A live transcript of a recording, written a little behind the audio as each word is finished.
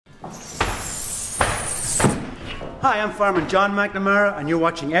Hi, I'm Fireman John McNamara, and you're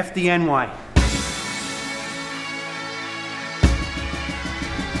watching FDNY.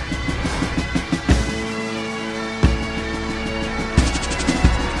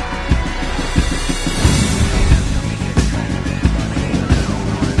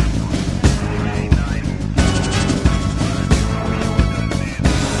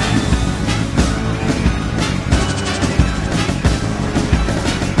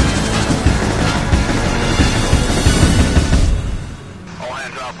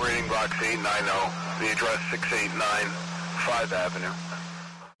 Box 890, the address 689 5th Avenue.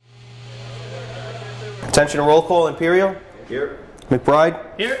 Attention to roll call. Imperial. Here.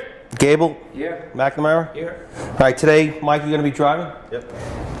 McBride. Here. Gable. Here. McNamara. Here. All right, today, Mike, you're going to be driving? Yep.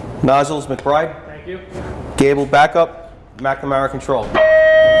 Nozzles, McBride. Thank you. Gable, backup. McNamara, control.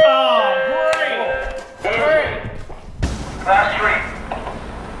 Oh, great! Great! Class 3.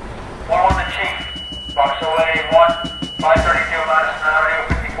 1 the chief. Box away 1, 532 Madison Avenue,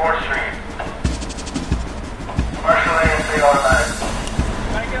 54th Street. Commercial ASA automatic.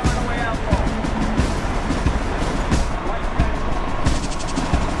 Gotta get on the way out, Paul.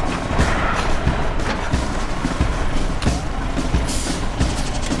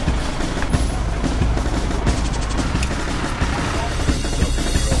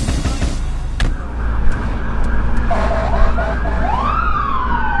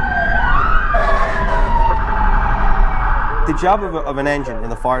 The job of an engine in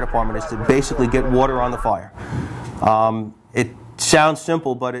the fire department is to basically get water on the fire. It sounds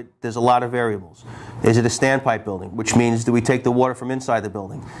simple, but there's a lot of variables. Is it a standpipe building, which means do we take the water from inside the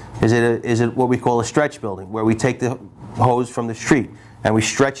building? Is it what we call a stretch building, where we take the hose from the street and we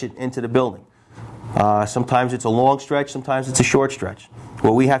stretch it into the building? Sometimes it's a long stretch, sometimes it's a short stretch.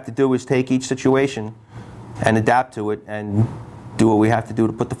 What we have to do is take each situation and adapt to it and do what we have to do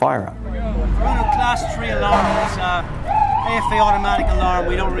to put the fire out. We're on a Class 3 alarm. It's AFA automatic alarm.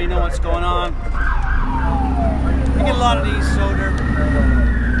 We don't really know what's going on. We get a lot of these, so they're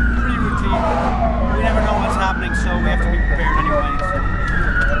pretty routine. We never know what's happening, so we have to be prepared anyway, so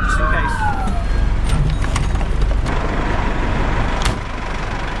just in case.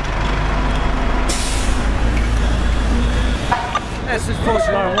 This is false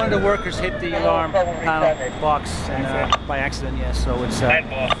alarm. One of the workers hit the alarm panel box and, by accident, yes, so it's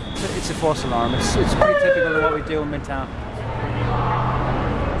a false alarm. It's pretty typical of what we do in Midtown.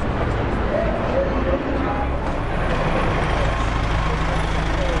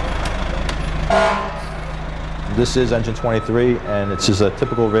 This is engine 23, and it's just a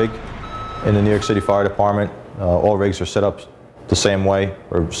typical rig in the New York City Fire Department. All rigs are set up the same way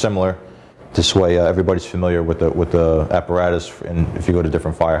or similar. This way, everybody's familiar with the apparatus, and if you go to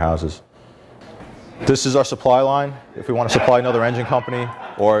different firehouses. This is our supply line. If we want to supply another engine company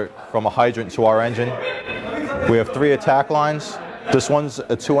or from a hydrant to our engine, we have 3 attack lines. This one's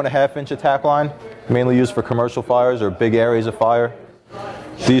a 2.5-inch attack line, mainly used for commercial fires or big areas of fire.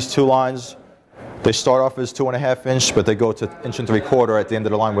 These 2 lines, they start off as 2.5-inch, but they go to 1 3/4 at the end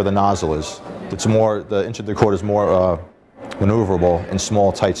of the line where the nozzle is. It's more, the 1 3/4 is more maneuverable in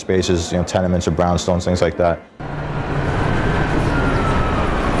small, tight spaces, tenements or brownstones, things like that.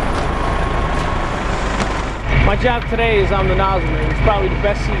 My job today is I'm the nozzle man. It's probably the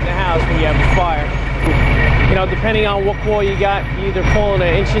best seat in the house when you have a fire. Depending on what call you got, you either call an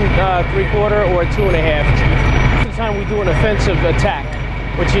 1 3/4 or a 2.5. Most of the time we do an offensive attack,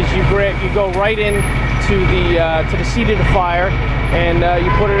 which is you go right in to the seat of the fire and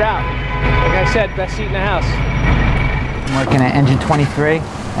you put it out. Like I said, best seat in the house. I'm working at engine 23,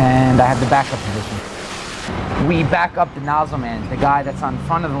 and I have the backup position. We back up the nozzle man, the guy that's on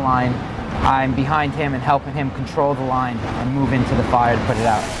front of the line. I'm behind him and helping him control the line and move into the fire to put it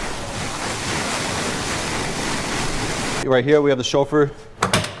out. Right here we have the chauffeur.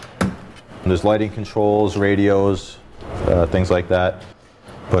 There's lighting controls, radios, things like that.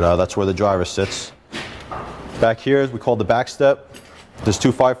 But that's where the driver sits. Back here we call the back step. There's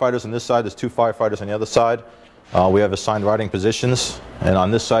 2 firefighters on this side, there's 2 firefighters on the other side. We have assigned riding positions, and on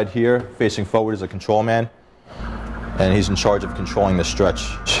this side here, facing forward, is a control man, and he's in charge of controlling the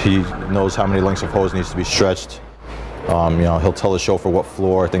stretch. He knows how many lengths of hose needs to be stretched. He'll tell the chauffeur what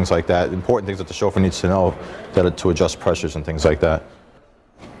floor, things like that. Important things that the chauffeur needs to know to adjust pressures and things like that.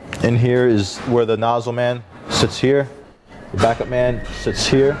 In here is where the nozzle man sits here. The backup man sits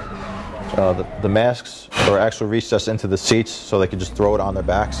here. The masks are actually recessed into the seats so they can just throw it on their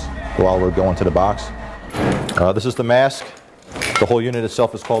backs while we're going to the box. This is the mask. The whole unit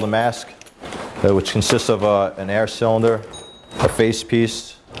itself is called a mask, which consists of an air cylinder, a face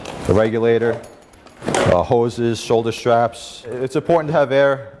piece, a regulator, hoses, shoulder straps. It's important to have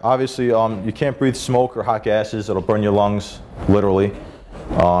air. Obviously, you can't breathe smoke or hot gases. It'll burn your lungs, literally.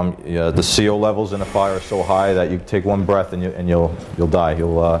 Yeah, the CO levels in a fire are so high that you take one breath and you'll die.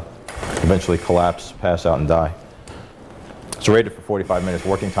 You'll eventually collapse, pass out, and die. It's rated for 45 minutes.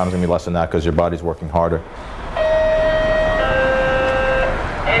 Working time is going to be less than that because your body's working harder.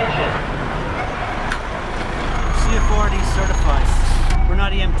 CF40 certified. We're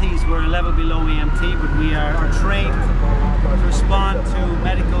not EMTs, we're a level below EMT, but we are trained to respond to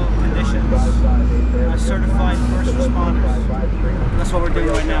medical conditions as certified first responders. That's what we're doing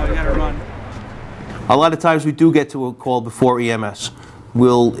right now, we gotta run. A lot of times we do get to a call before EMS.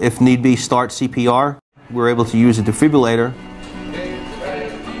 We'll, if need be, start CPR. We're able to use a defibrillator.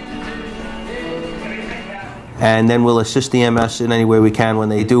 And then we'll assist EMS in any way we can when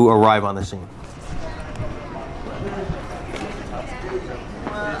they do arrive on the scene.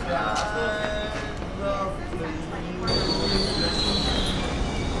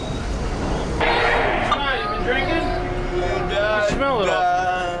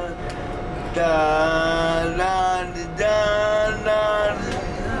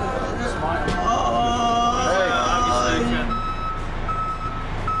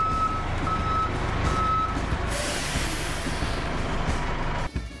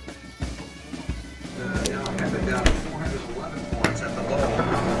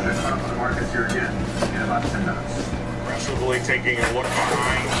 Aggressively taking a look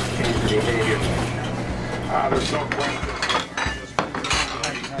behind. There's no question.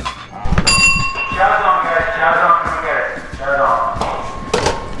 Show's on, guys. Show's on. Come get it. Show's on.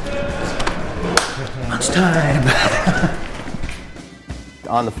 It's time.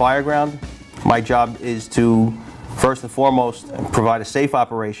 On the fire ground, my job is to, first and foremost, provide a safe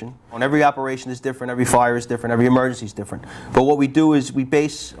operation. And every operation is different, every fire is different, every emergency is different. But what we do is we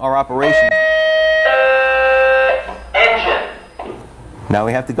base our operations. Engine. Now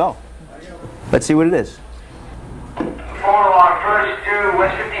we have to go. Let's see what it is. 4 along, first to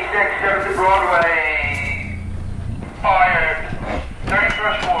West 56, 7th Broadway. Fire.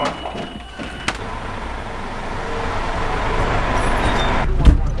 31st floor.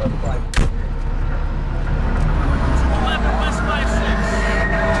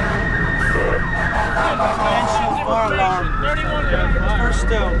 Fire alarm. 31 first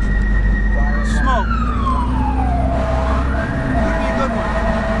still. Smoke. Could be a good one.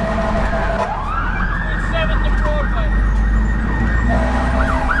 7th and Broadway.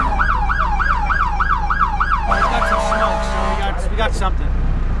 We got some smoke, so we got something.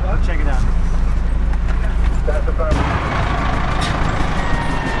 Check it out.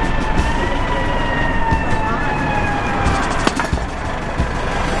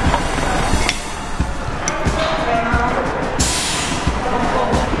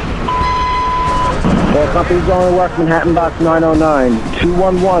 All companies only work Manhattan Box 909,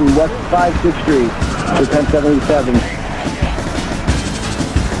 211 West 56th Street, to 1077.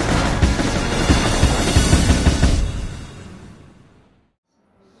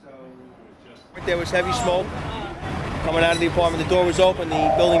 There was heavy smoke coming out of the apartment. The door was open.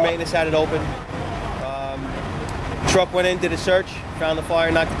 The building maintenance had it open. Truck went in, did a search, found the fire,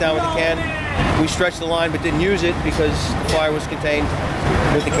 knocked it down with the can. We stretched the line but didn't use it because the fire was contained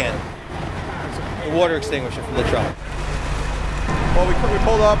with the can. The water extinguisher from the truck. Well, we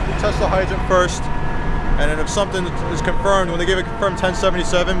pulled up, we test the hydrant first, and then if something is confirmed, when they give it confirmed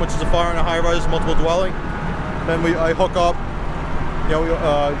 1077, which is a fire in a high-rise multiple dwelling, then I hook up, we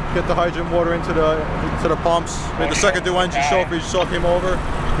get the hydrant water into the pumps. We had the second due engine chauffeur, he just came over.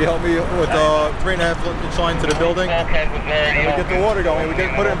 He helped me with a 3.5-inch line to the building. And we get the water going. We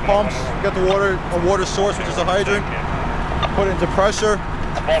put it in pumps, get the water, a water source, which is a hydrant, put it into pressure,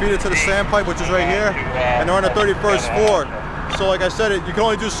 feed it to the standpipe, which is right here, and they're on the 31st floor. So like I said, you can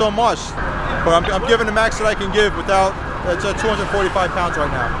only do so much, but I'm giving the max that I can give without, it's at 245 pounds right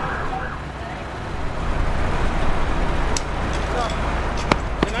now.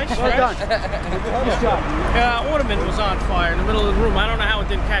 Well done. Ornament was on fire in the middle of the room. I don't know how it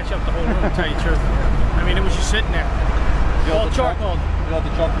didn't catch up the whole room, to tell you the truth. I mean, it was just sitting there. All charcoal. You got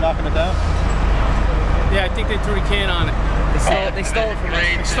the truck knocking it down? Yeah, I think they threw the can on it. They stole it from us.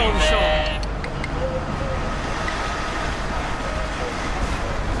 They stole the show.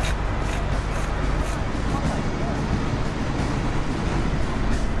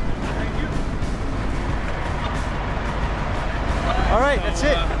 All right, that's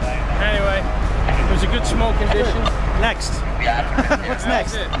it. Anyway, it was a good smoke condition. Next. What's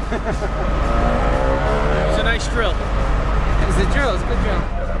next? It was a nice drill. It was a drill. It was a good drill.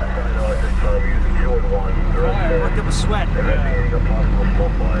 Worked up a sweat.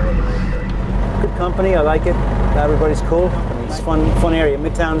 Good company, I like it. Everybody's cool. It's fun area.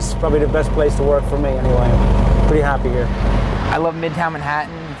 Midtown's probably the best place to work for me anyway. I'm pretty happy here. I love Midtown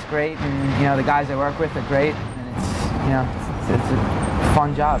Manhattan. It's great, and you know the guys I work with are great, and it's it's a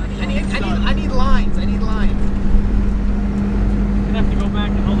fun job. I need lines. I need lines. You're gonna have to go back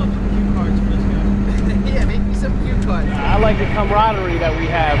and hold up some cue cards for this guy. Yeah, make me some cue cards. I like the camaraderie that we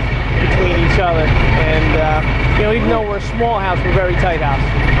have between each other, and you know, even though we're a small house, we're a very tight house.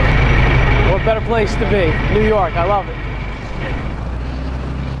 What a better place to be. New York, I love it.